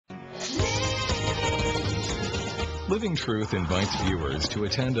Living Truth invites viewers to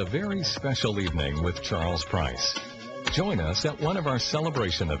attend a very special evening with Charles Price. Join us at one of our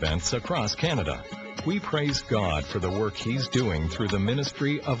celebration events across Canada. We praise God for the work He's doing through the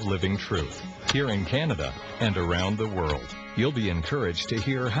ministry of Living Truth here in Canada and around the world. You'll be encouraged to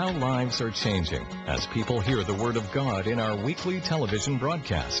hear how lives are changing as people hear the Word of God in our weekly television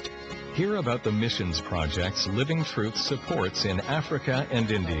broadcast. Hear about the missions projects Living Truth supports in Africa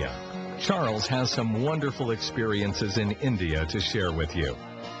and India. Charles has some wonderful experiences in India to share with you.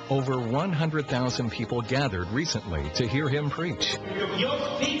 Over 100,000 people gathered recently to hear him preach. Your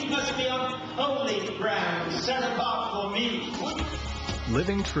feet must be on holy ground, set apart for me.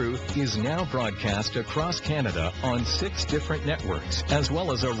 Living Truth is now broadcast across Canada on 6 different networks, as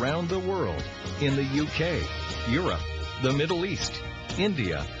well as around the world, in the UK, Europe, the Middle East,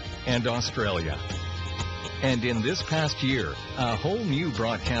 India, and Australia. And in this past year, a whole new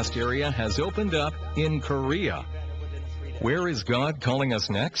broadcast area has opened up in Korea. Where is God calling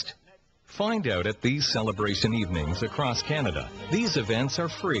us next? Find out at these celebration evenings across Canada. These events are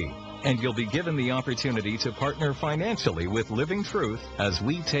free, and you'll be given the opportunity to partner financially with Living Truth as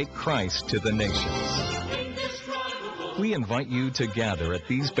we take Christ to the nations. We invite you to gather at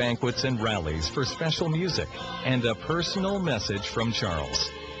these banquets and rallies for special music and a personal message from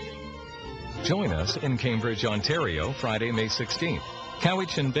Charles. Join us in Cambridge, Ontario, Friday, May 16th.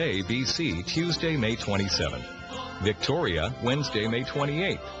 Cowichan Bay, BC, Tuesday, May 27th. Victoria, Wednesday, May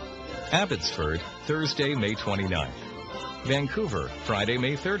 28th. Abbotsford, Thursday, May 29th. Vancouver, Friday,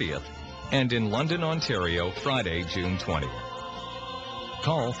 May 30th. And in London, Ontario, Friday, June 20th.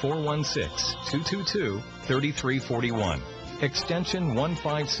 Call 416-222-3341, extension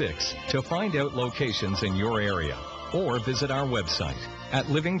 156 to find out locations in your area, or visit our website at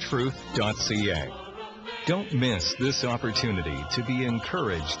livingtruth.ca. Don't miss this opportunity to be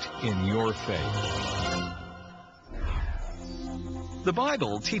encouraged in your faith. The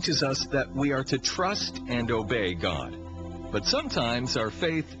Bible teaches us that we are to trust and obey God, but sometimes our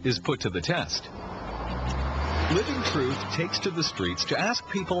faith is put to the test. Living Truth takes to the streets to ask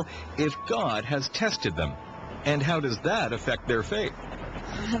people if God has tested them, and how does that affect their faith?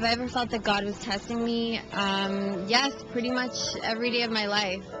 Have I ever felt that God was testing me? Yes, pretty much every day of my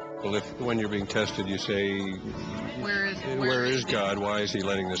life. Well, when you're being tested, you say, where is God? Why is He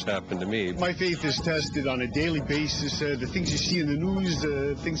letting this happen to me? My faith is tested on a daily basis. The things you see in the news,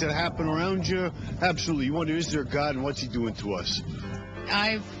 the things that happen around you, absolutely. You wonder, is there God and what's He doing to us?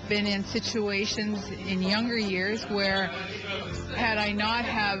 I've been in situations in younger years where had I not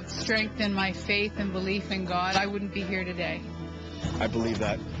have strength in my faith and belief in God, I wouldn't be here today. I believe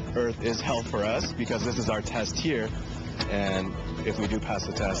that Earth is hell for us because this is our test here, and if we do pass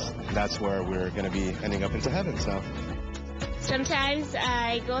the test, that's where we're going to be ending up into heaven. So sometimes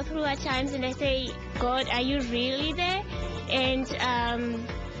I go through at times and I say, God, are you really there? And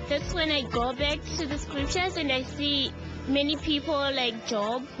that's when I go back to the scriptures and I see many people like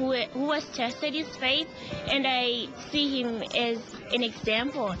Job who was tested his faith, and I see him as an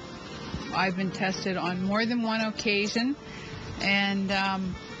example. I've been tested on more than one occasion, and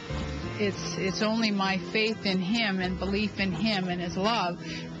it's only my faith in Him and belief in Him and His love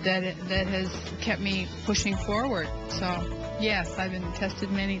that has kept me pushing forward. So, yes, I've been tested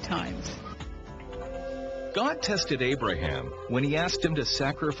many times. God tested Abraham when He asked him to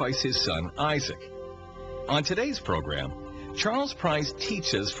sacrifice his son Isaac. On today's program, Charles Price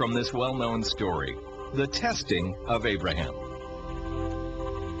teaches from this well-known story, the testing of Abraham.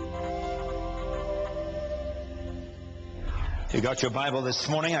 You got your Bible this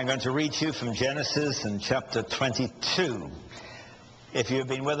morning. I'm going to read to you from Genesis in chapter 22. If you've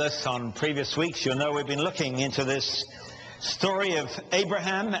been with us on previous weeks, you'll know we've been looking into this story of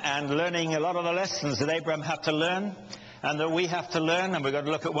Abraham and learning a lot of the lessons that Abraham had to learn and that we have to learn. And we're going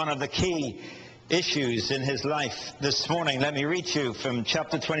to look at one of the key issues in his life this morning. Let me read you from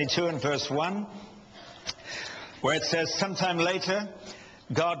chapter 22 and verse 1, where it says, sometime later,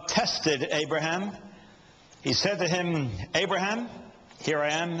 God tested Abraham. He said to him, Abraham, here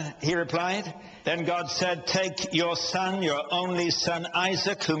I am, he replied. Then God said, take your son, your only son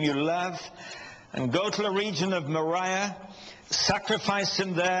Isaac, whom you love, and go to the region of Moriah, sacrifice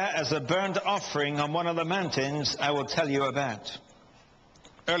him there as a burnt offering on one of the mountains I will tell you about.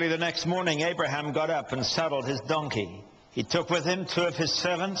 Early the next morning, Abraham got up and saddled his donkey. He took with him 2 of his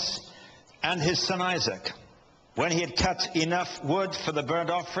servants and his son Isaac. When he had cut enough wood for the burnt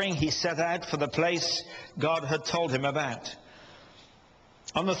offering, he set out for the place God had told him about.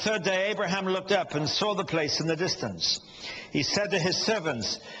 On the 3rd day, Abraham looked up and saw the place in the distance. He said to his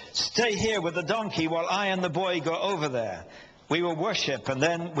servants, stay here with the donkey while I and the boy go over there. We will worship, and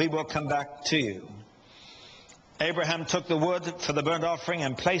then we will come back to you. Abraham took the wood for the burnt offering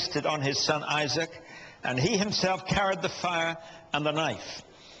and placed it on his son Isaac, and he himself carried the fire and the knife.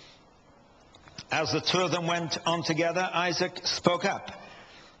 As the two of them went on together, Isaac spoke up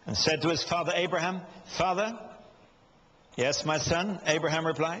and said to his father Abraham, "Father?" "Yes, my son," Abraham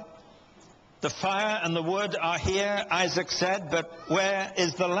replied. "The fire and the wood are here," Isaac said, "but where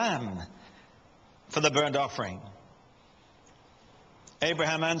is the lamb for the burnt offering?"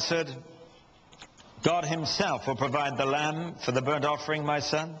 Abraham answered, "God himself will provide the lamb for the burnt offering, my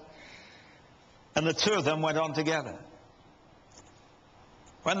son." And the two of them went on together.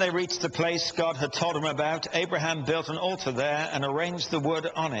 When they reached the place God had told him about, Abraham built an altar there and arranged the wood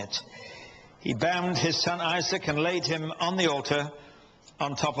on it. He bound his son Isaac and laid him on the altar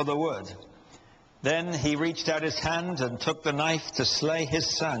on top of the wood. Then he reached out his hand and took the knife to slay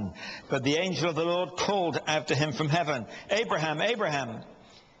his son. But the angel of the Lord called after him from heaven, "Abraham, Abraham."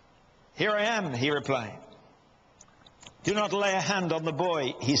 "Here I am," he replied. "Do not lay a hand on the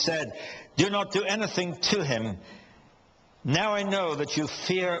boy," he said. "Do not do anything to him. Now I know that you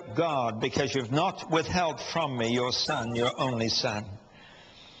fear God, because you've not withheld from me your son, your only son."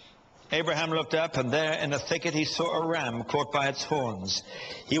 Abraham looked up, and there in a thicket he saw a ram caught by its horns.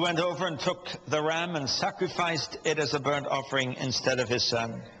 He went over and took the ram and sacrificed it as a burnt offering instead of his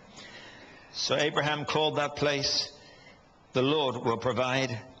son. So Abraham called that place, "The Lord will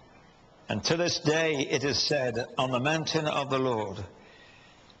provide." And to this day it is said, "On the mountain of the Lord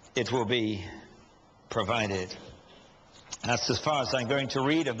it will be provided." That's as far as I'm going to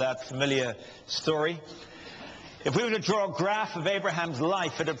read of that familiar story. If we were to draw a graph of Abraham's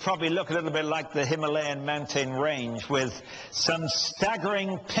life, it would probably look a little bit like the Himalayan mountain range, with some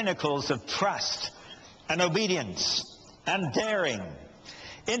staggering pinnacles of trust and obedience and daring,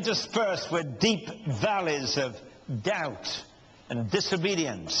 interspersed with deep valleys of doubt and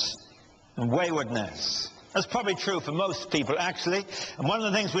disobedience and waywardness. That's probably true for most people, actually. And one of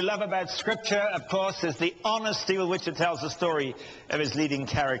the things we love about Scripture, of course, is the honesty with which it tells the story of its leading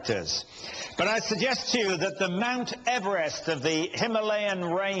characters. But I suggest to you that the Mount Everest of the Himalayan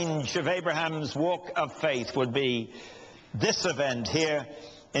range of Abraham's walk of faith would be this event here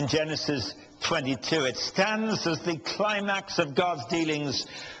in Genesis 22. It stands as the climax of God's dealings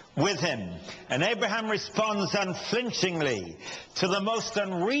with him. And Abraham responds unflinchingly to the most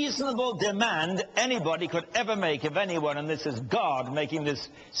unreasonable demand anybody could ever make of anyone, and this is God making this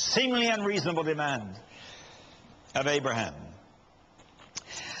seemingly unreasonable demand of Abraham.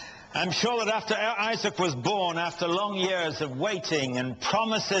 I'm sure that after Isaac was born, after long years of waiting and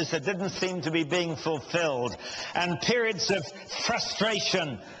promises that didn't seem to be being fulfilled, and periods of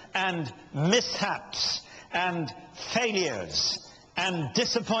frustration and mishaps and failures and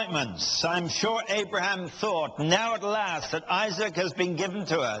disappointments, I'm sure Abraham thought, now at last that Isaac has been given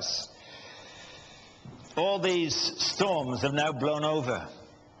to us, all these storms have now blown over.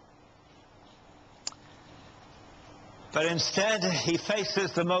 But instead, he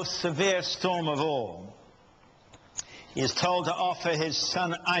faces the most severe storm of all. He is told to offer his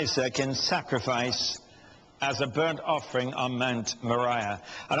son Isaac in sacrifice as a burnt offering on Mount Moriah.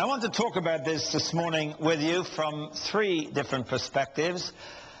 And I want to talk about this morning with you from three different perspectives.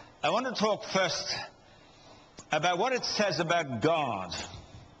 I want to talk first about what it says about God.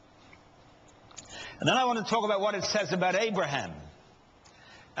 And then I want to talk about what it says about Abraham.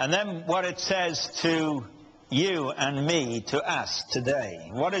 And then what it says to you and me, to us today.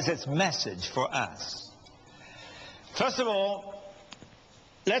 What is its message for us? First of all,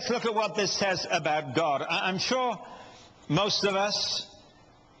 let's look at what this says about God. I'm sure most of us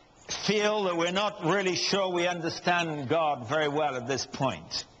feel that we're not really sure we understand God very well at this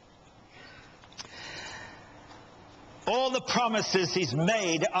point. All the promises he's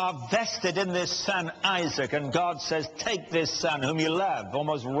made are vested in this son Isaac, and God says, take this son whom you love,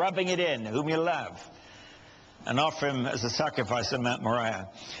 almost rubbing it in, whom you love, and offer him as a sacrifice on Mount Moriah.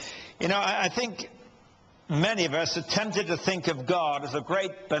 You know, I think many of us are tempted to think of God as a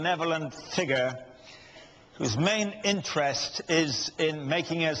great benevolent figure whose main interest is in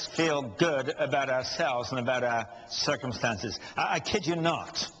making us feel good about ourselves and about our circumstances. I kid you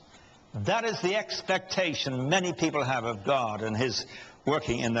not. That is the expectation many people have of God and his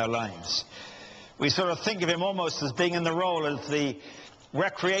working in their lives. We sort of think of him almost as being in the role of the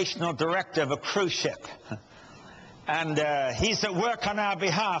recreational director of a cruise ship. And he's at work on our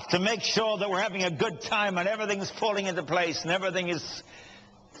behalf to make sure that we're having a good time and everything's falling into place and everything is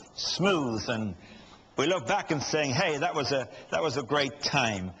smooth. And we look back and saying, hey, that was a great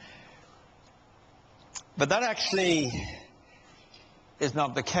time. But that actually is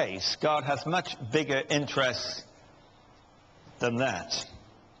not the case. God has much bigger interests than that.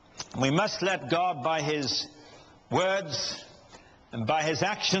 We must let God, by his words and by his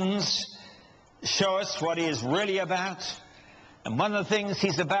actions show us what he is really about. And one of the things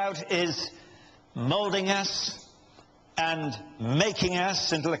he's about is molding us and making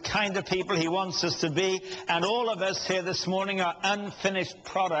us into the kind of people he wants us to be. And all of us here this morning are unfinished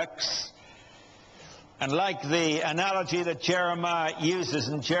products. And like the analogy that Jeremiah uses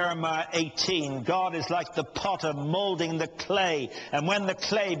in Jeremiah 18, God is like the potter molding the clay. And when the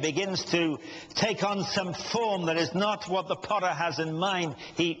clay begins to take on some form that is not what the potter has in mind,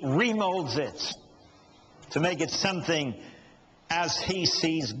 he remolds it to make it something as he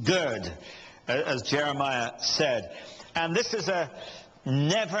sees good, as Jeremiah said. And this is a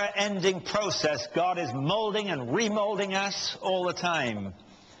never-ending process. God is molding and remolding us all the time.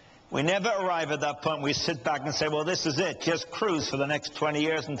 We never arrive at that point. We sit back and say, well, this is it. Just cruise for the next 20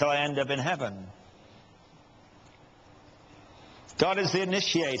 years until I end up in heaven. God is the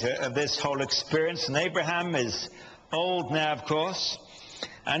initiator of this whole experience. And Abraham is old now, of course.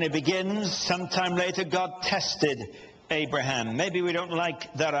 And it begins sometime later. God tested Abraham. Maybe we don't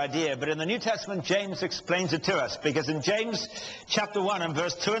like that idea, but in the New Testament, James explains it to us, because in James chapter 1 and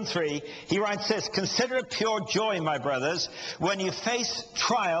verse 2 and 3, he writes this: "Consider it pure joy, my brothers, when you face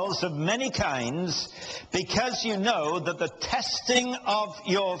trials of many kinds, because you know that the testing of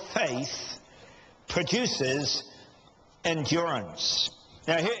your faith produces endurance."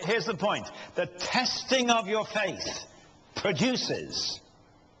 Now, here's the point. The testing of your faith produces.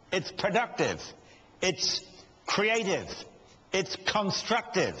 It's productive. It's creative. It's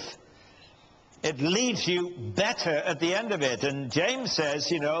constructive. It leaves you better at the end of it. And James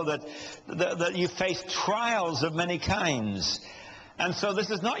says, you know, that you face trials of many kinds. And so this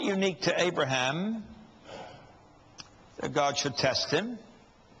is not unique to Abraham, that God should test him.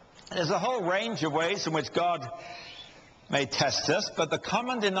 There's a whole range of ways in which God may test us, but the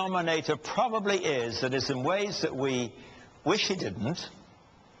common denominator probably is that it's in ways that we wish he didn't,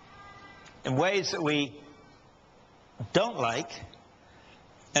 in ways that we don't like,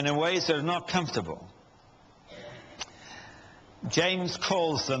 and in ways that are not comfortable. James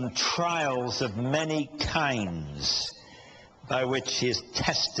calls them trials of many kinds by which he is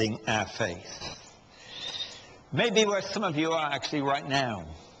testing our faith. Maybe where some of you are actually right now,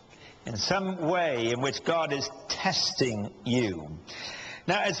 in some way in which God is testing you.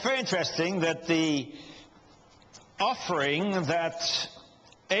 Now, it's very interesting that the offering that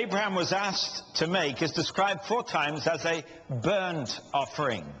Abraham was asked to make is described 4 times as a burnt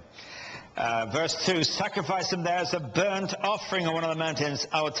offering. Verse 2, "Sacrifice him there as a burnt offering on one of the mountains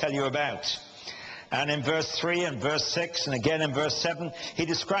I will tell you about." And in verse 3 and verse 6 and again in verse 7, he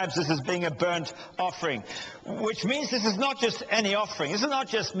describes this as being a burnt offering, which means this is not just any offering. This is not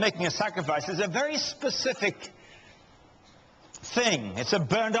just making a sacrifice. It's a very specific thing. It's a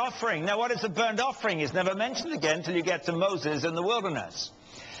burnt offering. Now, what is a burnt offering? It's never mentioned again until you get to Moses in the wilderness.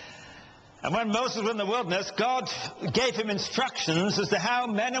 And when Moses was in the wilderness, God gave him instructions as to how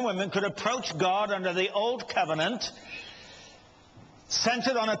men and women could approach God under the old covenant,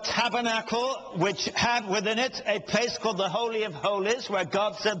 centered on a tabernacle which had within it a place called the Holy of Holies, where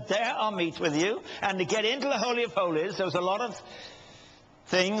God said, "There I'll meet with you." And to get into the Holy of Holies, there was a lot of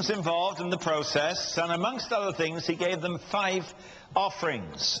things involved in the process. And amongst other things, he gave them 5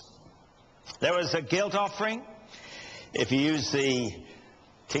 offerings. There was a guilt offering. If you use the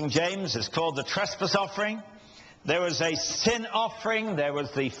King James, it's called the trespass offering. There was a sin offering. There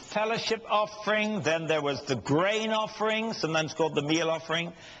was the fellowship offering. Then there was the grain offering, sometimes called the meal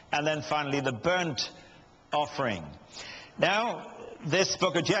offering. And then finally the burnt offering. Now, this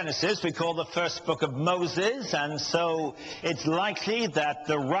book of Genesis we call the first book of Moses, and so it's likely that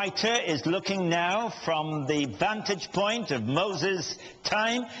the writer is looking now from the vantage point of Moses'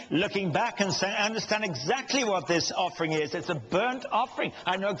 time, looking back and saying, I understand exactly what this offering is. It's a burnt offering.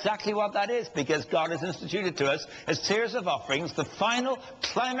 I know exactly what that is, because God has instituted to us a series of offerings, the final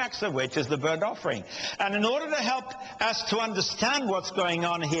climax of which is the burnt offering. And in order to help us to understand what's going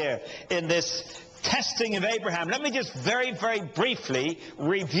on here in this testing of Abraham, let me just very, very briefly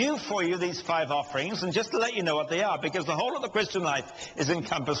review for you these 5 offerings, and just to let you know what they are, because the whole of the Christian life is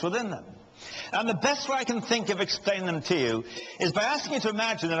encompassed within them. And the best way I can think of explaining them to you is by asking you to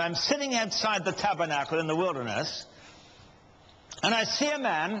imagine that I'm sitting outside the tabernacle in the wilderness, and I see a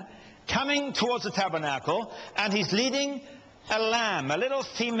man coming towards the tabernacle, and he's leading a lamb, a little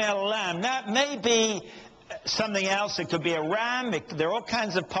female lamb. Now, it may be something else. It could be a ram. There are all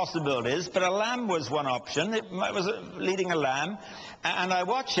kinds of possibilities, but a lamb was one option. It was leading a lamb. And I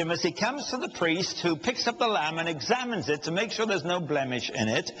watch him as he comes to the priest, who picks up the lamb and examines it to make sure there's no blemish in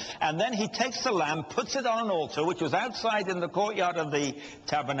it. And then he takes the lamb, puts it on an altar, which was outside in the courtyard of the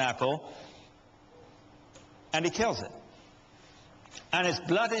tabernacle. and he kills it. And his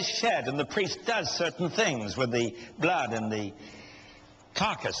blood is shed, and the priest does certain things with the blood and the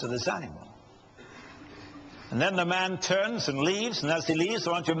carcass of this animal. And then the man turns and leaves, and as he leaves,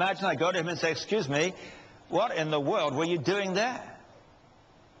 I want you to imagine, I go to him and say, excuse me, what in the world were you doing there?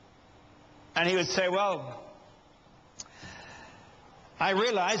 And he would say, well, I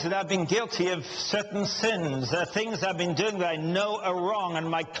realize that I've been guilty of certain sins. There are things I've been doing that I know are wrong, and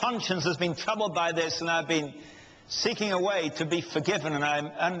my conscience has been troubled by this, and I've been seeking a way to be forgiven, and I'm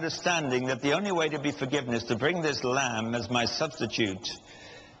understanding that the only way to be forgiven is to bring this lamb as my substitute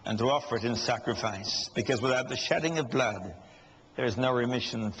and to offer it in sacrifice, because without the shedding of blood, there is no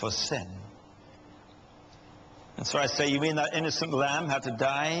remission for sin. And so I say, you mean that innocent lamb had to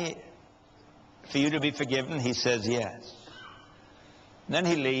die for you to be forgiven? He says, yes. And then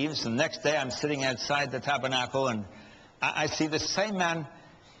he leaves, and the next day I'm sitting outside the tabernacle, and I see the same man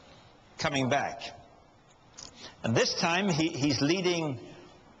coming back. And this time he's leading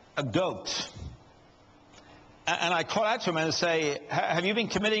a goat. And I call out to him and say, have you been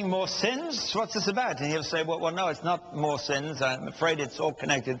committing more sins? What's this about? And he'll say, well, no, it's not more sins. I'm afraid it's all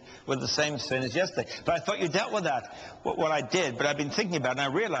connected with the same sin as yesterday. But I thought you dealt with that, what I did. But I've been thinking about it,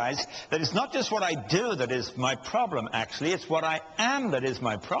 and I realized that it's not just what I do that is my problem, actually. It's what I am that is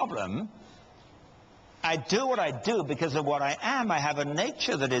my problem. I do what I do because of what I am. I have a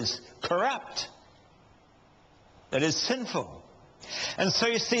nature that is corrupt, that is sinful. And so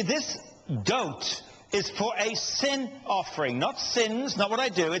you see, this goat is for a sin offering. Not sins, not what I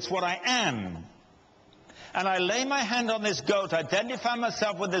do, it's what I am. And I lay my hand on this goat, identify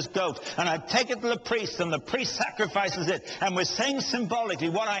myself with this goat, and I take it to the priest, and the priest sacrifices it. And we're saying symbolically,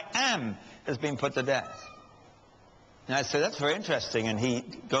 what I am has been put to death. And I say, that's very interesting. And he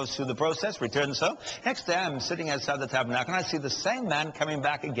goes through the process, returns home. Next day, I'm sitting outside the tabernacle, and I see the same man coming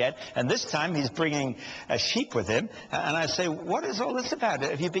back again. And this time, he's bringing a sheep with him. And I say, what is all this about?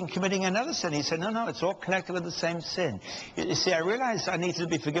 Have you been committing another sin? He said, no, it's all connected with the same sin. You see, I realized I needed to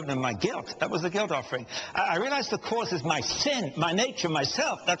be forgiven of my guilt. That was the guilt offering. I realized the cause is my sin, my nature,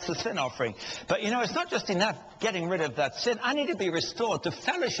 myself. That's the sin offering. But, it's not just enough getting rid of that sin. I need to be restored to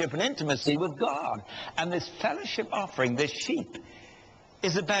fellowship and intimacy with God. And this fellowship offering, this sheep,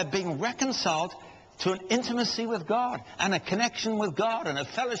 is about being reconciled to an intimacy with God and a connection with God and a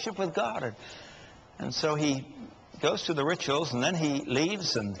fellowship with God. And so he goes through the rituals, and then he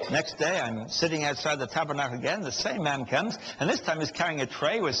leaves, and next day I'm sitting outside the tabernacle again. The same man comes, and this time he's carrying a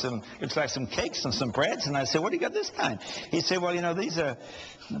tray with looks like some cakes and some breads. And I say, what do you got this time? He said, well, these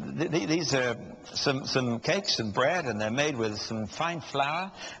are some cakes and bread, and they're made with some fine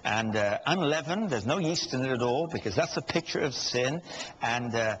flour and unleavened. There's no yeast in it at all, because that's a picture of sin.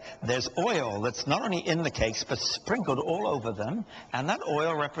 And there's oil that's not only in the cakes but sprinkled all over them, and that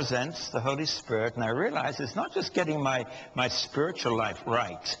oil represents the Holy Spirit. And I realize it's not just getting my spiritual life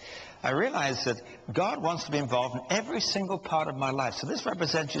right. I realize that God wants to be involved in every single part of my life. So this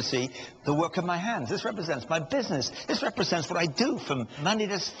represents, you see, the work of my hands. This represents my business. This represents what I do from Monday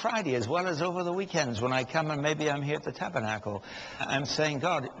to Friday, as well as over the weekends when I come and maybe I'm here at the tabernacle. I'm saying,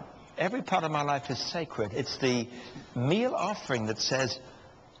 God, every part of my life is sacred. It's the meal offering that says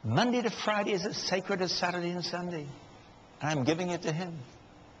Monday to Friday is as sacred as Saturday and Sunday. I'm giving it to him.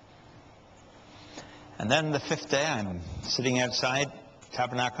 And then the fifth day, I'm sitting outside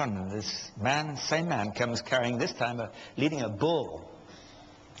tabernacle, and this same man comes carrying, this time leading a bull.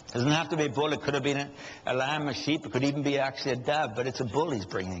 It doesn't have to be a bull. It could have been a lamb, a sheep. It could even be actually a dove, but it's a bull he's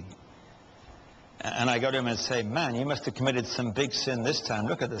bringing. And I go to him and say, man, you must have committed some big sin this time.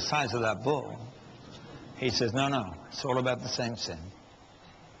 Look at the size of that bull. He says, no, it's all about the same sin.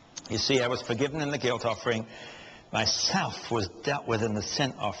 You see, I was forgiven in the guilt offering. Myself was dealt with in the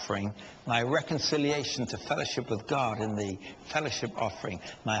sin offering. My reconciliation to fellowship with God in the fellowship offering.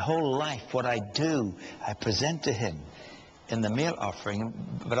 My whole life, what I do, I present to him in the meal offering.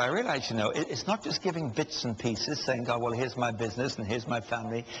 But I realize, it's not just giving bits and pieces, saying, God, well, here's my business, and here's my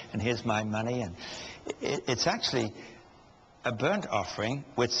family, and here's my money. And it's actually a burnt offering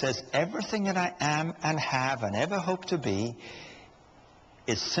which says everything that I am and have and ever hope to be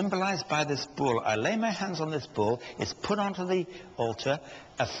is symbolized by this bull. I lay my hands on this bull. It's put onto the altar.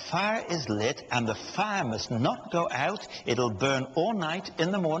 A fire is lit, and the fire must not go out. It'll burn all night.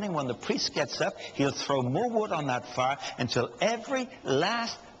 In the morning, when the priest gets up, he'll throw more wood on that fire until every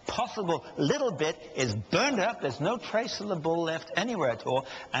last possible little bit is burned up. There's no trace of the bull left anywhere at all.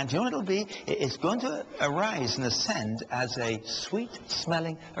 And it'll be? It's going to arise and ascend as a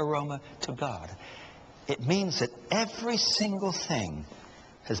sweet-smelling aroma to God. It means that every single thing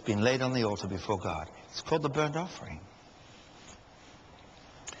has been laid on the altar before God. It's called the burnt offering.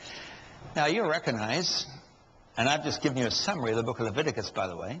 Now, you recognize And I've just given you a summary of the book of Leviticus, by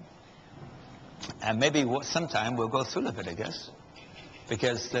the way. And maybe sometime we'll go through Leviticus,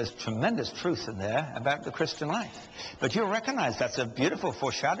 because there's tremendous truth in there about the Christian life. But you'll recognize that's a beautiful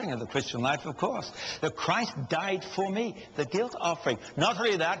foreshadowing of the Christian life, of course. That Christ died for me, the guilt offering. Not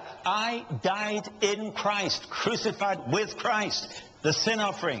only that, I died in Christ, crucified with Christ, the sin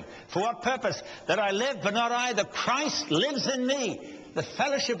offering. For what purpose? That I live, but not I, that Christ lives in me. The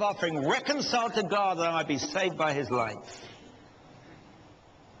fellowship offering, reconciled to God, that I might be saved by his life.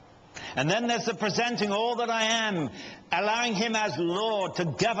 And then there's the presenting all that I am, allowing him as Lord to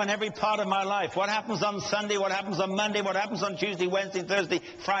govern every part of my life. What happens on Sunday, what happens on Monday, what happens on Tuesday, Wednesday, Thursday,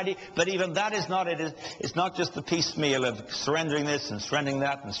 Friday. But even that is not it. It's not just the piecemeal of surrendering this and surrendering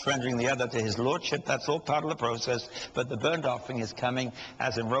that and surrendering the other to his lordship. That's all part of the process. But the burnt offering is coming,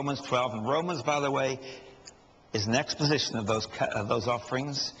 as in Romans 12. And Romans, by the way, is an exposition of those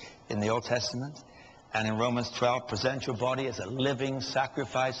offerings in the Old Testament. And in Romans 12, present your body as a living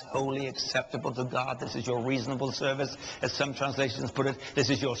sacrifice, holy, acceptable to God. This is your reasonable service, as some translations put it. This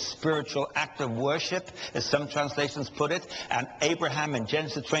is your spiritual act of worship, as some translations put it. And Abraham in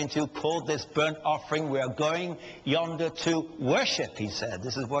Genesis 22 called this burnt offering, we are going yonder to worship, he said.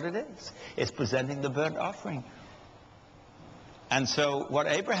 This is what it is. It's presenting the burnt offering. And so what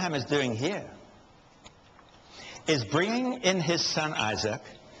Abraham is doing here is bringing in his son Isaac,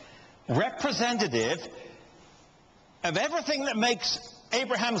 representative of everything that makes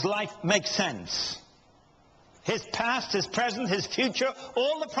Abraham's life make sense. His past, his present, his future,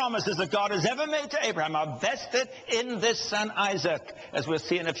 all the promises that God has ever made to Abraham are vested in this son Isaac, as we'll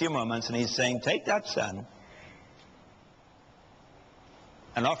see in a few moments. And he's saying, take that son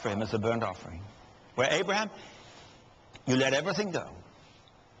and offer him as a burnt offering. Where Abraham, you let everything go.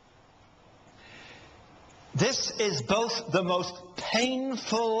 This is both the most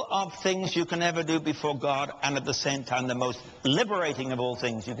painful of things you can ever do before God, and at the same time the most liberating of all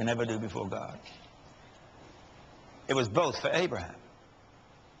things you can ever do before God. It was both for Abraham.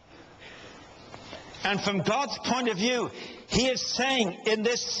 And from God's point of view, he is saying in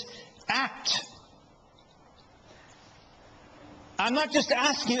this act, I'm not just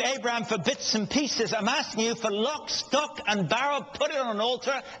asking you, Abraham, for bits and pieces. I'm asking you for lock, stock, and barrel. Put it on an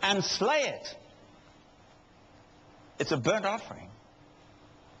altar and slay it. It's a burnt offering.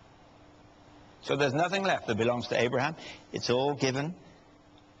 So there's nothing left that belongs to Abraham. It's all given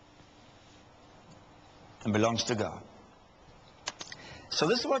and belongs to God. So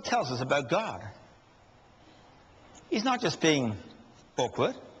this is what it tells us about God. He's not just being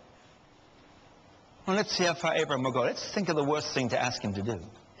awkward. Well, let's see how far Abraham will go. Let's think of the worst thing to ask him to do.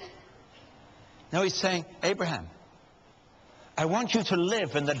 No, he's saying, Abraham, I want you to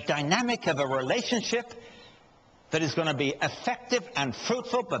live in the dynamic of a relationship that is going to be effective and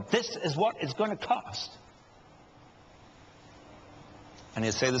fruitful, but this is what it's going to cost. And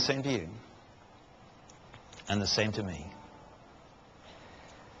he'll say the same to you, and the same to me.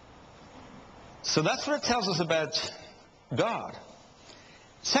 So that's what it tells us about God.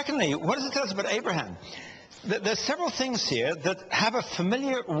 Secondly, what does it tell us about Abraham? There's several things here that have a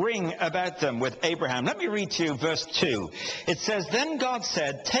familiar ring about them with Abraham. Let me read to you verse 2. It says, Then God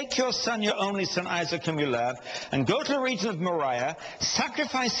said, take your son, your only son Isaac, whom you love, and go to the region of Moriah,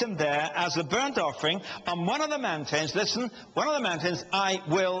 sacrifice him there as a burnt offering on one of the mountains. Listen, one of the mountains I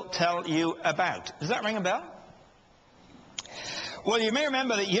will tell you about. Does that ring a bell? Well, you may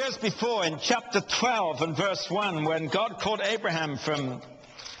remember that years before in chapter 12 and verse 1, when God called Abraham from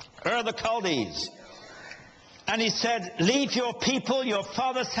Ur of the Chaldees, and he said, leave your people, your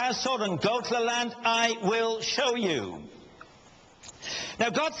father's household, and go to the land I will show you. Now,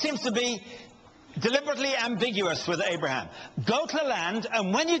 God seems to be deliberately ambiguous with Abraham. Go to the land,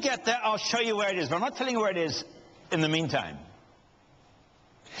 and when you get there, I'll show you where it is. But I'm not telling you where it is in the meantime.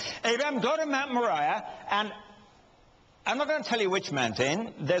 Abraham, go to Mount Moriah, and I'm not going to tell you which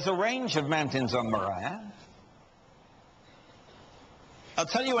mountain. There's a range of mountains on Moriah. I'll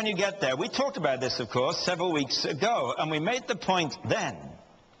tell you when you get there. We talked about this, of course, several weeks ago, and we made the point then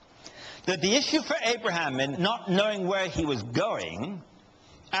that the issue for Abraham in not knowing where he was going,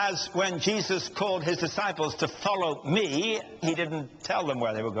 as when Jesus called his disciples to follow me, he didn't tell them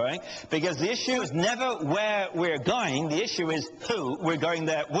where they were going, because the issue is never where we're going, the issue is who we're going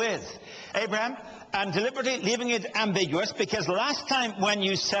there with. Abraham, I'm deliberately leaving it ambiguous, because last time when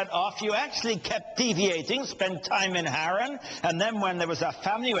you set off, you actually kept deviating, spent time in Haran, and then when there was a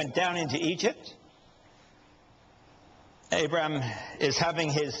famine, you went down into Egypt. Abraham is having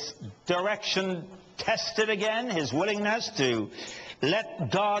his direction tested again, his willingness to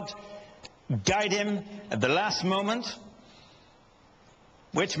let God guide him at the last moment.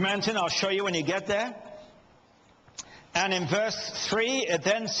 Which mountain? I'll show you when you get there. And in verse 3, it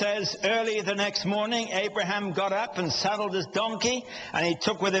then says, early the next morning, Abraham got up and saddled his donkey, and he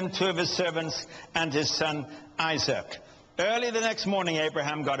took with him 2 of his servants and his son Isaac. Early the next morning,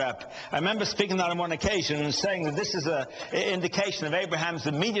 Abraham got up. I remember speaking that on one occasion and saying that this is an indication of Abraham's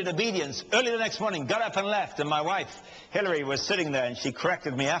immediate obedience. Early the next morning, got up and left, and my wife, Hillary, was sitting there, and she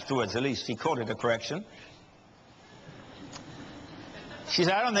corrected me afterwards. At least she called it a correction. She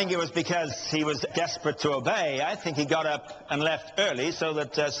said, I don't think it was because he was desperate to obey. I think he got up and left early so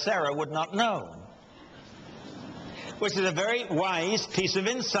that Sarah would not know. Which is a very wise piece of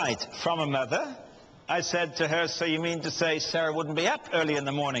insight from a mother. I said to her, so you mean to say Sarah wouldn't be up early in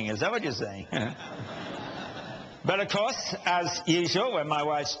the morning? Is that what you're saying? But of course, as usual, when my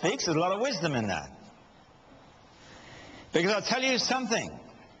wife speaks, there's a lot of wisdom in that. Because I'll tell you something.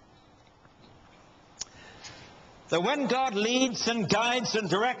 That when God leads and guides and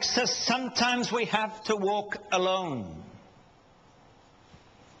directs us, sometimes we have to walk alone.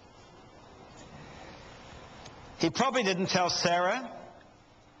 He probably didn't tell Sarah.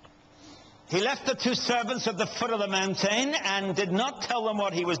 He left the 2 servants at the foot of the mountain and did not tell them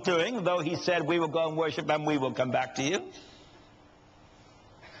what he was doing, though he said, we will go and worship and we will come back to you.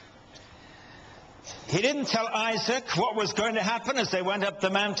 He didn't tell Isaac what was going to happen as they went up the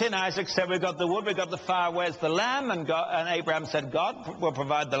mountain. Isaac said, we've got the wood, we've got the fire, where's the lamb? And Abraham said, God will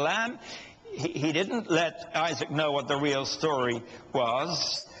provide the lamb. He didn't let Isaac know what the real story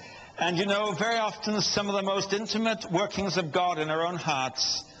was. And you know, very often some of the most intimate workings of God in our own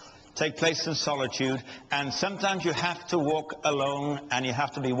hearts take place in solitude. And sometimes you have to walk alone, and you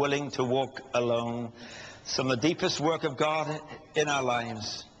have to be willing to walk alone. Some of the deepest work of God in our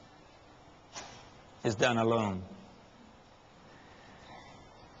lives is done alone.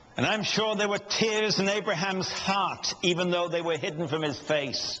 And I'm sure there were tears in Abraham's heart, even though they were hidden from his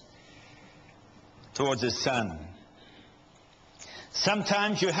face, towards his son.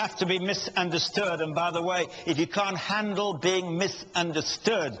 Sometimes you have to be misunderstood. And by the way, if you can't handle being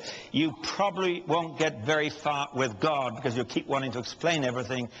misunderstood, you probably won't get very far with God, because you'll keep wanting to explain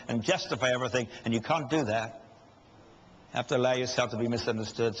everything and justify everything, and you can't do that. You have to allow yourself to be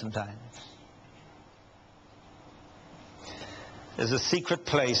misunderstood sometimes. There's a secret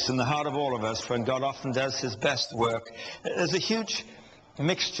place in the heart of all of us when God often does his best work. There's a huge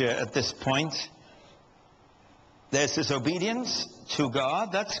mixture at this point. There's this obedience to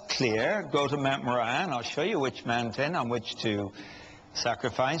God, that's clear. Go to Mount Moriah and I'll show you which mountain on which to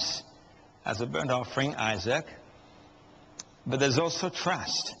sacrifice as a burnt offering Isaac. But there's also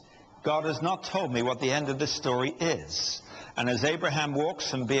trust. God has not told me what the end of this story is. And as Abraham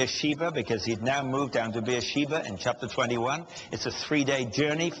walks from Beersheba, because he'd now moved down to Beersheba in chapter 21, it's a 3-day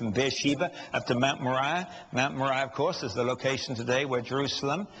journey from Beersheba up to Mount Moriah. Mount Moriah, of course, is the location today where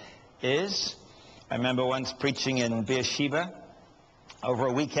Jerusalem is. I remember once preaching in Beersheba over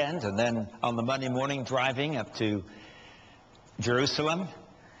a weekend, and then on the Monday morning driving up to Jerusalem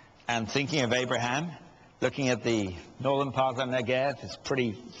and thinking of Abraham, looking at the northern part of Negev. It's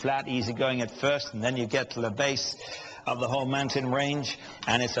pretty flat, easy going at first, and then you get to the base of the whole mountain range,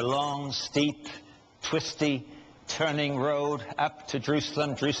 and it's a long, steep, twisty, turning road up to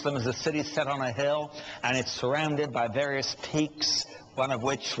Jerusalem. Jerusalem is a city set on a hill, and it's surrounded by various peaks, one of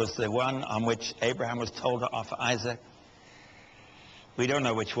which was the one on which Abraham was told to offer Isaac. We don't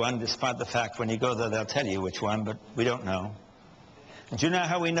know which one, despite the fact when you go there they'll tell you which one, but we don't know. And do you know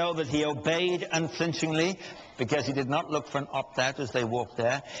how we know that he obeyed unflinchingly? Because he did not look for an opt-out as they walked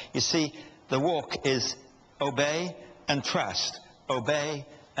there. You see, the walk is obey and trust. Obey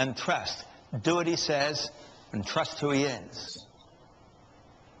and trust. Do what he says and trust who he is.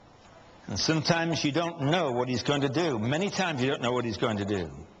 And sometimes you don't know what he's going to do. Many times you don't know what he's going to do.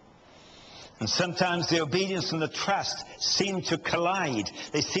 And sometimes the obedience and the trust seem to collide.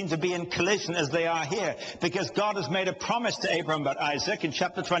 They seem to be in collision as they are here. Because God has made a promise to Abraham about Isaac in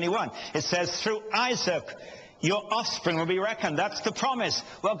chapter 21. It says, through Isaac, your offspring will be reckoned. That's the promise.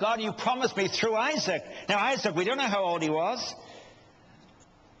 Well, God, you promised me through Isaac. Now, Isaac, we don't know how old he was.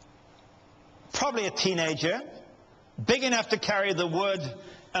 Probably a teenager. Big enough to carry the wood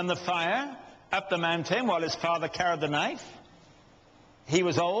and the fire up the mountain while his father carried the knife. He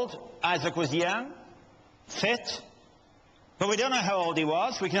was old. Isaac was young, fit. But we don't know how old he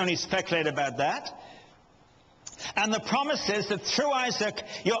was. We can only speculate about that. And the promise is that through Isaac,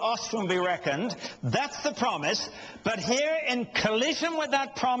 your offspring will be reckoned. That's the promise. But here in collision with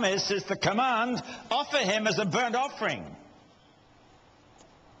that promise is the command, offer him as a burnt offering.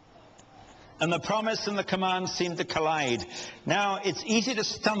 And the promise and the command seem to collide. Now, it's easy to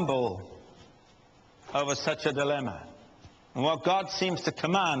stumble over such a dilemma. And what God seems to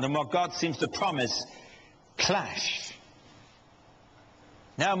command and what God seems to promise clash.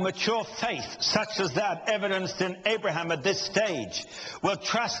 Now, mature faith, such as that evidenced in Abraham at this stage, will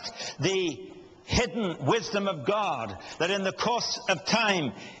trust the hidden wisdom of God, that in the course of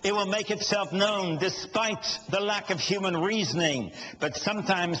time it will make itself known despite the lack of human reasoning. But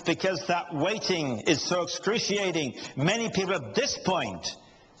sometimes, because that waiting is so excruciating, many people at this point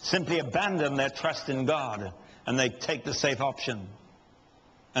simply abandon their trust in God and they take the safe option.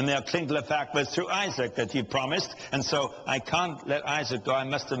 And they'll cling to the fact that it's through Isaac that you promised, and so I can't let Isaac go. I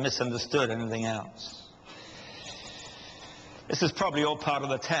must have misunderstood anything else. This is probably all part of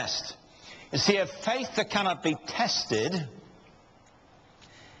the test. You see, a faith that cannot be tested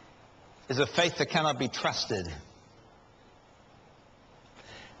is a faith that cannot be trusted.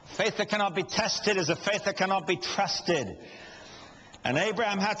 Faith that cannot be tested is a faith that cannot be trusted. And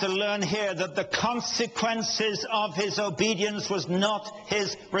Abraham had to learn here that the consequences of his obedience was not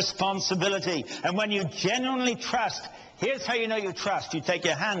his responsibility. And when you genuinely trust, here's how you know you trust. You take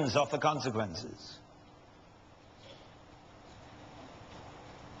your hands off the consequences.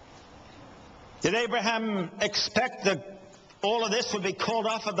 Did Abraham expect that all of this would be called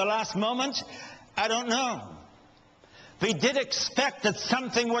off at the last moment? I don't know. But he did expect that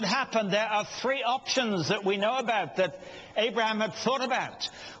something would happen. There are three options that we know about that Abraham had thought about.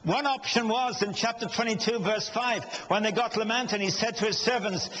 One option was in chapter 22, verse 5, when they got to the mountain, he said to his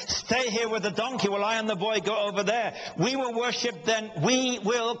servants, "Stay here with the donkey while I and the boy go over there. We will worship, then we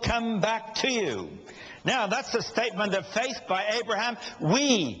will come back to you." Now, that's a statement of faith by Abraham.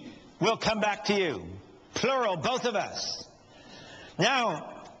 We will come back to you. Plural, both of us. Now,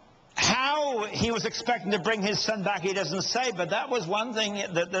 how he was expecting to bring his son back, he doesn't say, but that was one thing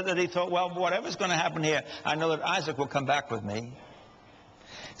that he thought, well, whatever's going to happen here, I know that Isaac will come back with me.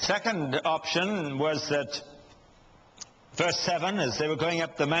 Second option was that, verse 7, as they were going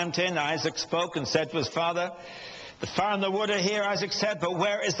up the mountain, Isaac spoke and said to his father, "The fire and the wood are here," Isaac said, "but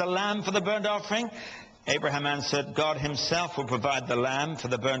where is the lamb for the burnt offering?" Abraham answered, "God himself will provide the lamb for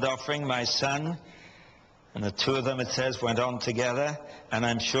the burnt offering, my son." And the two of them, it says, went on together. And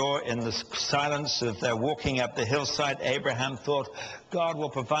I'm sure in the silence of their walking up the hillside, Abraham thought, God will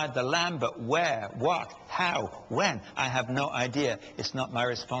provide the lamb, but where, what, how, when? I have no idea. It's not my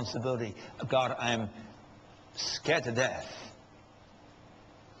responsibility. God, I'm scared to death.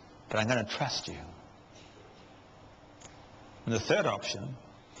 But I'm going to trust you. And the third option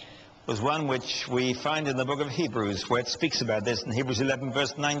was one which we find in the book of Hebrews, where it speaks about this in Hebrews 11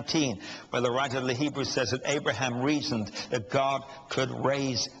 verse 19, where the writer of the Hebrews says that Abraham reasoned that God could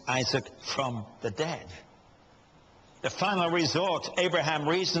raise Isaac from the dead. The final resort, Abraham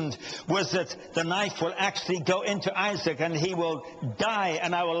reasoned, was that the knife will actually go into Isaac and he will die,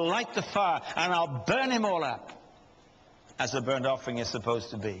 and I will light the fire and I'll burn him all up, as a burnt offering is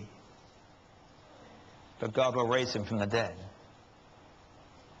supposed to be. But God will raise him from the dead.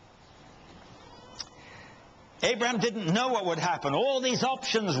 Abraham didn't know what would happen. All these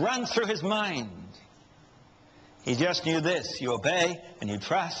options ran through his mind. He just knew this: you obey and you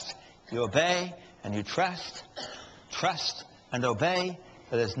trust. You obey and you trust. Trust and obey.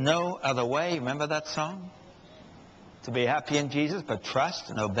 But there's no other way. Remember that song? To be happy in Jesus, but trust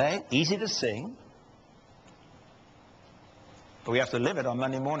and obey. Easy to sing. But we have to live it on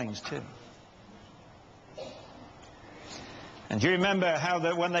Monday mornings too. And do you remember how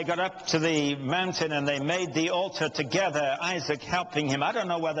that when they got up to the mountain and they made the altar together, Isaac helping him? I don't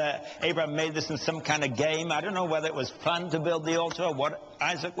know whether Abraham made this in some kind of game. I don't know whether it was fun to build the altar or what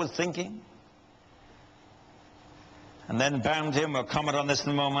Isaac was thinking. And then bound him, we'll comment on this in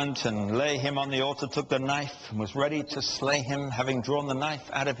a moment, and lay him on the altar, took the knife and was ready to slay him, having drawn the knife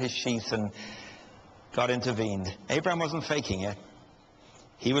out of his sheath, and God intervened. Abraham wasn't faking it.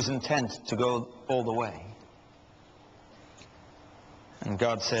 He was intent to go all the way. And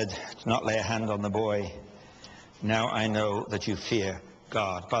God said, "Do not lay a hand on the boy. Now I know that you fear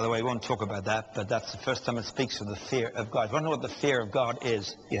God." By the way, we won't talk about that, but that's the first time it speaks of the fear of God. If you want to know what the fear of God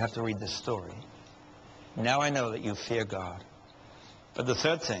is, you have to read this story. Now I know that you fear God. But the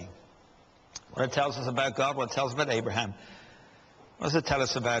third thing, what it tells us about God, what it tells us about Abraham, what does it tell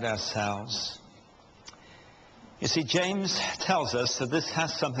us about ourselves? You see, James tells us that this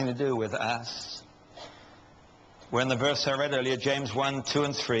has something to do with us. When the verse I read earlier, James 1, 2,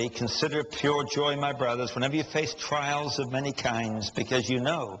 and 3, "Consider it pure joy, my brothers, whenever you face trials of many kinds, because you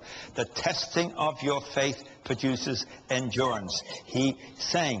know the testing of your faith produces endurance." He's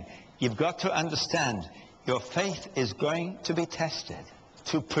saying, you've got to understand, your faith is going to be tested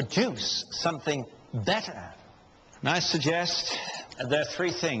to produce something better. And I suggest there are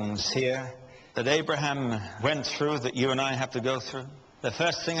three things here that Abraham went through that you and I have to go through. The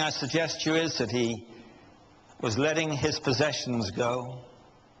first thing I suggest to you is that he was letting his possessions go.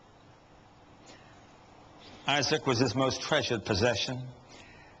 Isaac was his most treasured possession.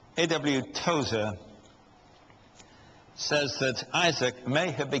 A.W. Tozer says that Isaac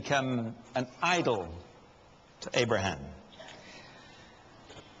may have become an idol to Abraham.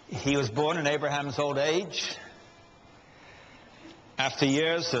 He was born in Abraham's old age. After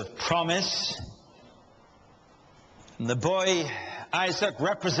years of promise, and the boy Isaac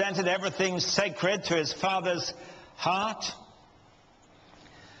represented everything sacred to his father's heart.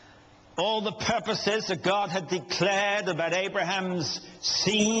 All the purposes that God had declared about Abraham's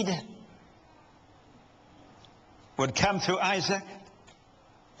seed would come through Isaac.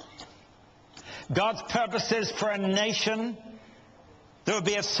 God's purposes for a nation that would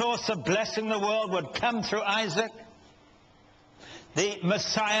be a source of blessing the world would come through Isaac. The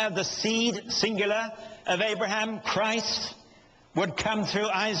Messiah, the seed, singular, of Abraham, Christ, would come through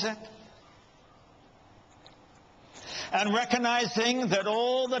Isaac. And recognizing that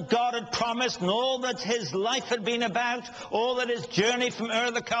all that God had promised and all that his life had been about, all that his journey from Ur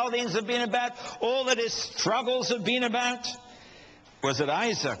of the Chaldeans had been about, all that his struggles had been about, was that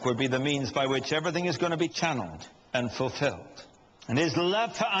Isaac would be the means by which everything is going to be channeled and fulfilled. And his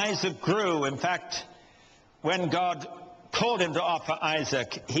love for Isaac grew. In fact, when God called him to offer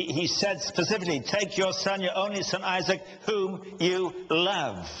Isaac, he said specifically, take your son, your only son Isaac, whom you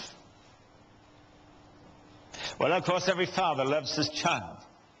love. Well, of course, every father loves his child.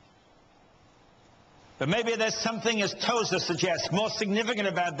 But maybe there's something, as Tozer suggests, more significant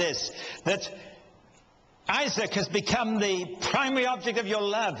about this, that Isaac has become the primary object of your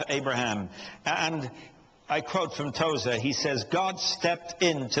love, Abraham. And I quote from Tozer, he says, God stepped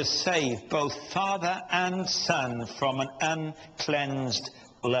in to save both father and son from an uncleansed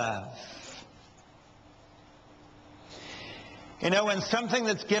love. You know, when something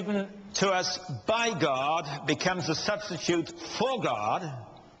that's given to us by God becomes a substitute for God,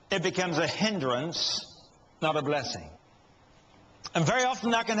 it becomes a hindrance, not a blessing. And very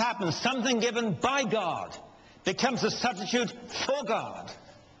often that can happen. Something given by God becomes a substitute for God.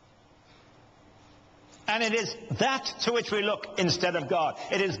 And it is that to which we look instead of God.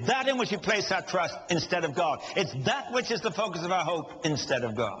 It is that in which we place our trust instead of God. It's that which is the focus of our hope instead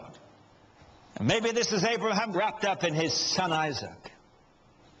of God. And maybe this is Abraham wrapped up in his son Isaac.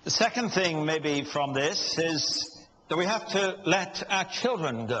 The second thing maybe from this is that we have to let our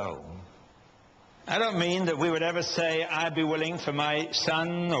children go. I don't mean that we would ever say, I'd be willing for my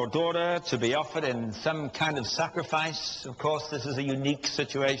son or daughter to be offered in some kind of sacrifice. Of course, this is a unique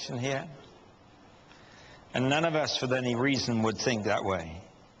situation here. And none of us, for any reason, would think that way.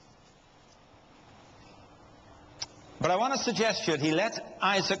 But I want to suggest to you that he let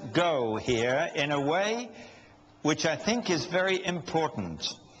Isaac go here in a way which I think is very important.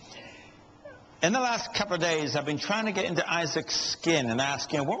 In the last couple of days, I've been trying to get into Isaac's skin and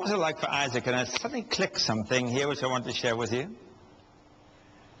ask, what was it like for Isaac? And I suddenly clicked something here which I want to share with you.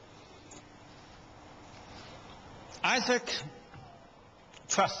 Isaac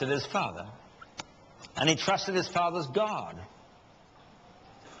trusted his father. And he trusted his father's God.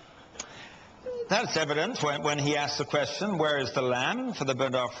 That's evident when he asked the question, where is the lamb for the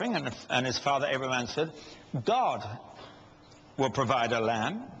burnt offering? And his father Abraham answered, God will provide a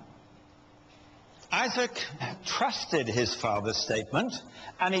lamb. Isaac trusted his father's statement,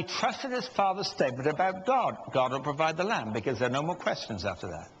 and he trusted his father's statement about God. God will provide the lamb, because there are no more questions after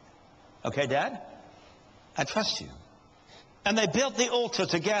that. Okay, Dad? I trust you. And they built the altar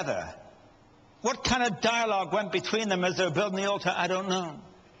together. What kind of dialogue went between them as they were building the altar, I don't know.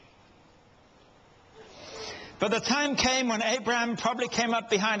 But the time came when Abraham probably came up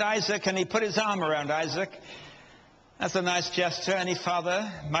behind Isaac and he put his arm around Isaac. That's a nice gesture any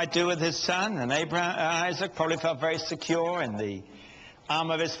father might do with his son. And Isaac probably felt very secure in the arm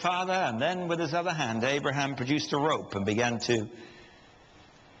of his father. And then with his other hand, Abraham produced a rope and began to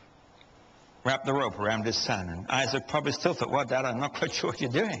wrap the rope around his son. And Isaac probably still thought, well, Dad, I'm not quite sure what you're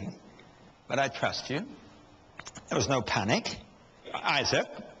doing. But I trust you. There was no panic. Isaac,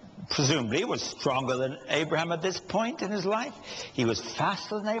 presumably, was stronger than Abraham at this point in his life. He was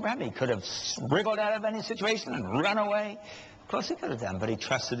faster than Abraham. He could have wriggled out of any situation and run away. Of course he could have done, but he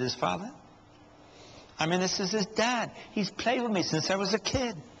trusted his father. I mean, this is his dad. He's played with me since I was a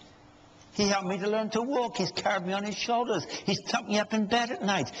kid. He helped me to learn to walk. He's carried me on his shoulders. He's tucked me up in bed at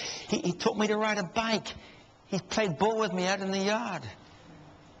night. He taught me to ride a bike. He's played ball with me out in the yard.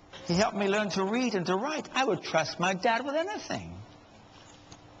 He helped me learn to read and to write. I would trust my dad with anything.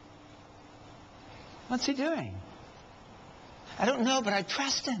 What's he doing? I don't know, but I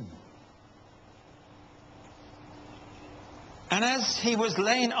trust him. And as he was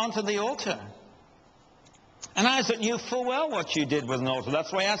laying onto the altar, and Isaac knew full well what you did with an altar.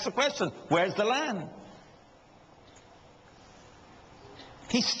 That's why I asked the question, where's the lamb?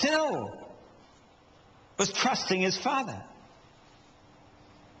 he still was trusting his father.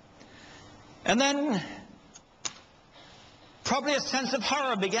 And then probably a sense of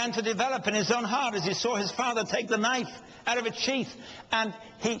horror began to develop in his own heart as he saw his father take the knife out of its sheath, and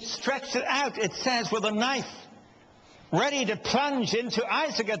he stretched it out, it says, with a knife, ready to plunge into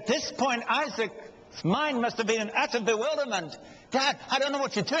Isaac. At this point, Isaac's mind must have been in utter bewilderment. Dad, I don't know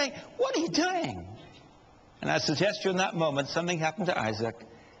what you're doing. What are you doing? And I suggest to you in that moment, something happened to Isaac.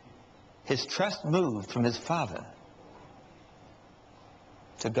 His trust moved from his father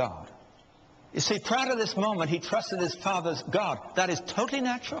to God. You see, prior to this moment, he trusted his father's God. That is totally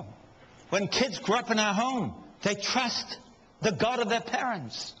natural. When kids grow up in our home, they trust the God of their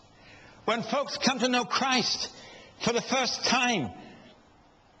parents. When folks come to know Christ for the first time,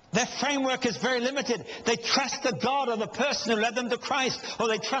 their framework is very limited. They trust the God of the person who led them to Christ, or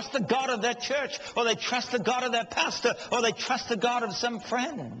they trust the God of their church, or they trust the God of their pastor, or they trust the God of some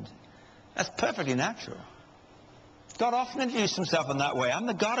friend. That's perfectly natural. God often introduced himself in that way. I'm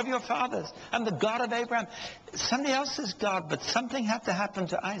the God of your fathers. I'm the God of Abraham. Somebody else's God, but something had to happen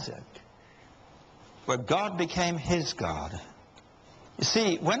to Isaac, where God became his God. You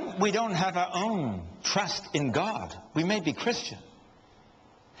see, when we don't have our own trust in God, we may be Christian.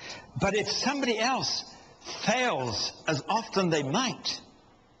 But if somebody else fails as often they might,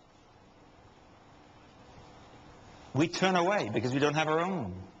 we turn away because we don't have our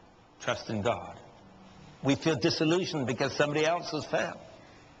own trust in God. We feel disillusioned because somebody else has failed.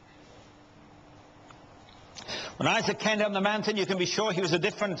 When Isaac came down the mountain, you can be sure he was a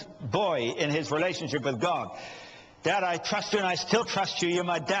different boy in his relationship with God. Dad, I trust you and I still trust you. You're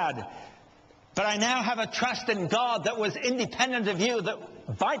my dad. But I now have a trust in God that was independent of you,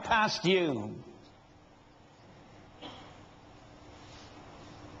 that bypassed you.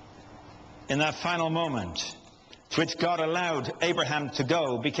 In that final moment, to which God allowed Abraham to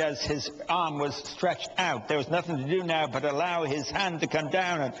go because his arm was stretched out. There was nothing to do now but allow his hand to come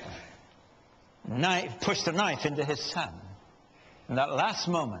down and push the knife into his son. In that last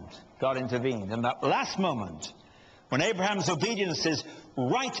moment, God intervened. In that last moment, when Abraham's obedience is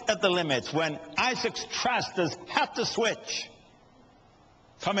right at the limit, when Isaac's trust has had to switch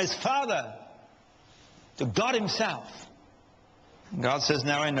from his father to God himself, God says,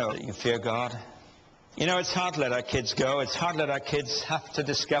 now I know that you fear God. You know, it's hard to let our kids go. It's hard to let our kids have to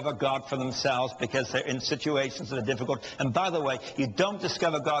discover God for themselves because they're in situations that are difficult. And by the way, you don't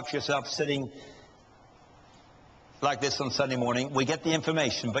discover God for yourself sitting like this on Sunday morning. We get the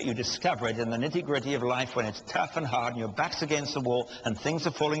information, but you discover it in the nitty-gritty of life when it's tough and hard and your back's against the wall and things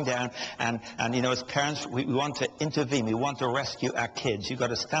are falling down. And you know, as parents, we want to intervene. We want to rescue our kids. You've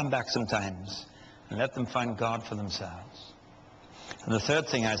got to stand back sometimes and let them find God for themselves. And the third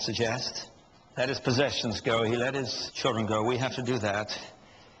thing I suggest, let his possessions go. He let his children go. We have to do that.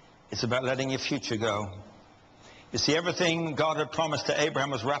 It's about letting your future go. You see, everything God had promised to Abraham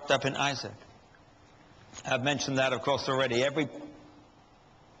was wrapped up in Isaac. I've mentioned that, of course, already. Every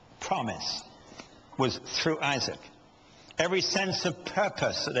promise was through Isaac. Every sense of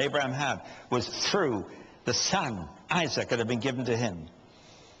purpose that Abraham had was through the son, Isaac, that had been given to him.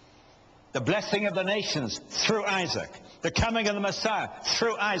 The blessing of the nations through Isaac. The coming of the Messiah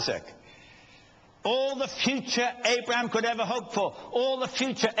through Isaac. All the future Abraham could ever hope for, all the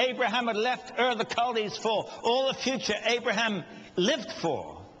future Abraham had left Ur the Chaldees for, all the future Abraham lived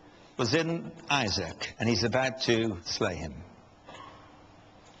for was in Isaac, and he's about to slay him.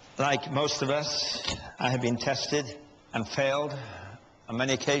 Like most of us, I have been tested and failed on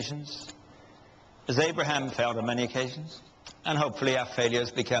many occasions, as Abraham failed on many occasions, and hopefully our failures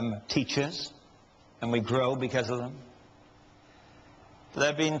become teachers, and we grow because of them. There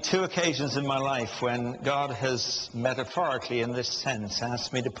have been two occasions in my life when God has metaphorically, in this sense,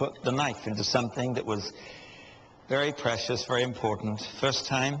 asked me to put the knife into something that was very precious, very important. First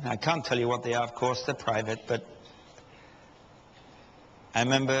time, I can't tell you what they are, of course, they're private, but I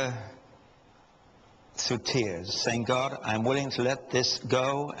remember through tears saying, God, I'm willing to let this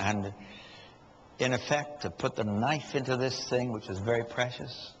go, and in effect, to put the knife into this thing, which is very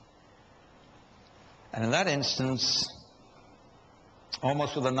precious. And in that instance,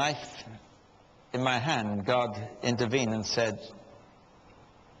 almost with a knife in my hand, God intervened and said,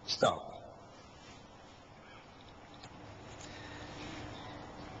 stop.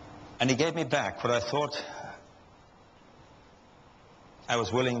 And he gave me back what I thought I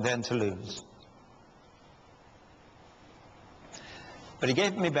was willing then to lose. But he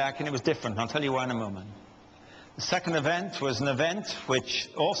gave me back, and it was different. I'll tell you why in a moment. The second event was an event which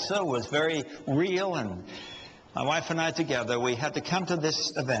also was very real, and my wife and I together, we had to come to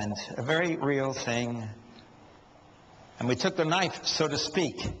this event, a very real thing. And we took the knife, so to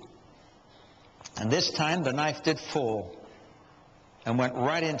speak. And this time the knife did fall and went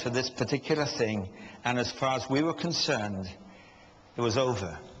right into this particular thing. And as far as we were concerned, it was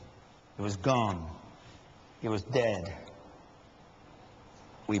over. It was gone. It was dead.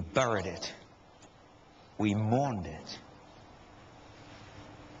 We buried it. We mourned it.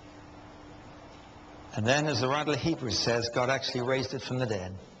 And then, as the writer of Hebrews says, God actually raised it from the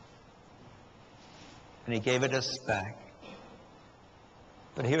dead. And he gave it us back.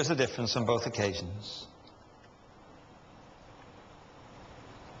 But here's the difference on both occasions.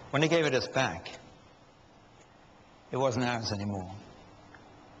 When he gave it us back, it wasn't ours anymore.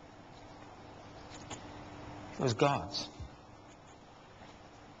 It was God's.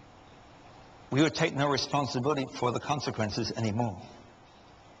 We would take no responsibility for the consequences anymore.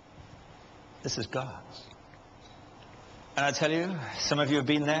 This is God's. And I tell you, some of you have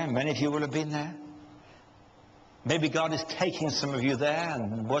been there, many of you will have been there. Maybe God is taking some of you there,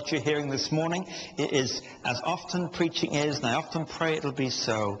 and what you're hearing this morning is, as often preaching is, and I often pray it'll be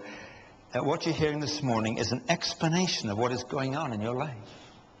so, that what you're hearing this morning is an explanation of what is going on in your life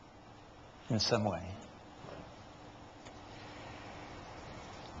in some way.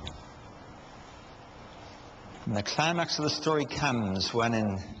 And the climax of the story comes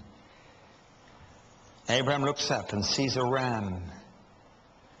when Abraham looks up and sees a ram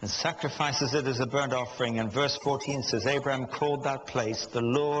and sacrifices it as a burnt offering. And verse 14 says, Abraham called that place, the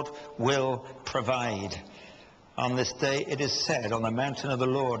Lord will provide. On this day it is said, on the mountain of the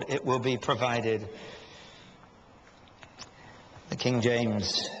Lord it will be provided. The King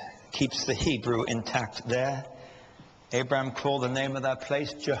James keeps the Hebrew intact there. Abraham called the name of that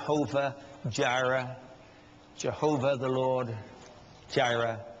place Jehovah Jireh. Jehovah the Lord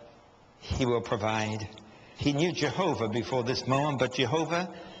Jireh. He will provide. He knew Jehovah before this moment, but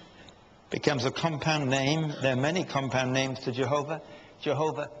Jehovah becomes a compound name. There are many compound names to Jehovah.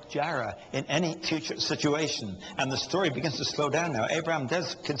 Jehovah Jireh in any future situation. And the story begins to slow down now. Abraham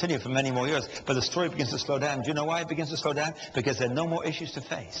does continue for many more years, but the story begins to slow down. Do you know why it begins to slow down? Because there are no more issues to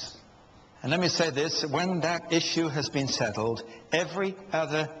face. And let me say this, when that issue has been settled, every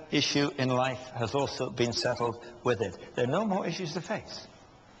other issue in life has also been settled with it. There are no more issues to face.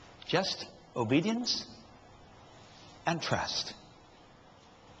 Just obedience and trust.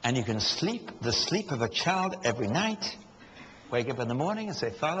 And you can sleep the sleep of a child every night. Wake up in the morning and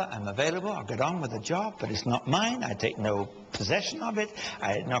say, Father, I'm available. I'll get on with the job, but it's not mine. I take no possession of it.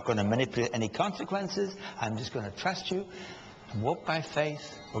 I'm not going to manipulate any consequences. I'm just going to trust you and walk by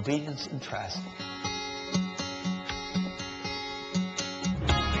faith, obedience, and trust.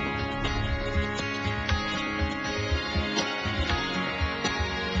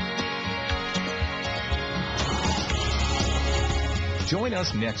 Join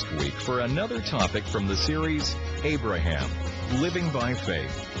us next week for another topic from the series Abraham, Living by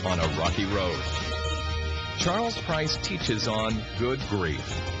Faith on a Rocky Road. Charles Price teaches on good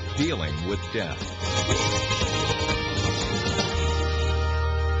grief, dealing with death.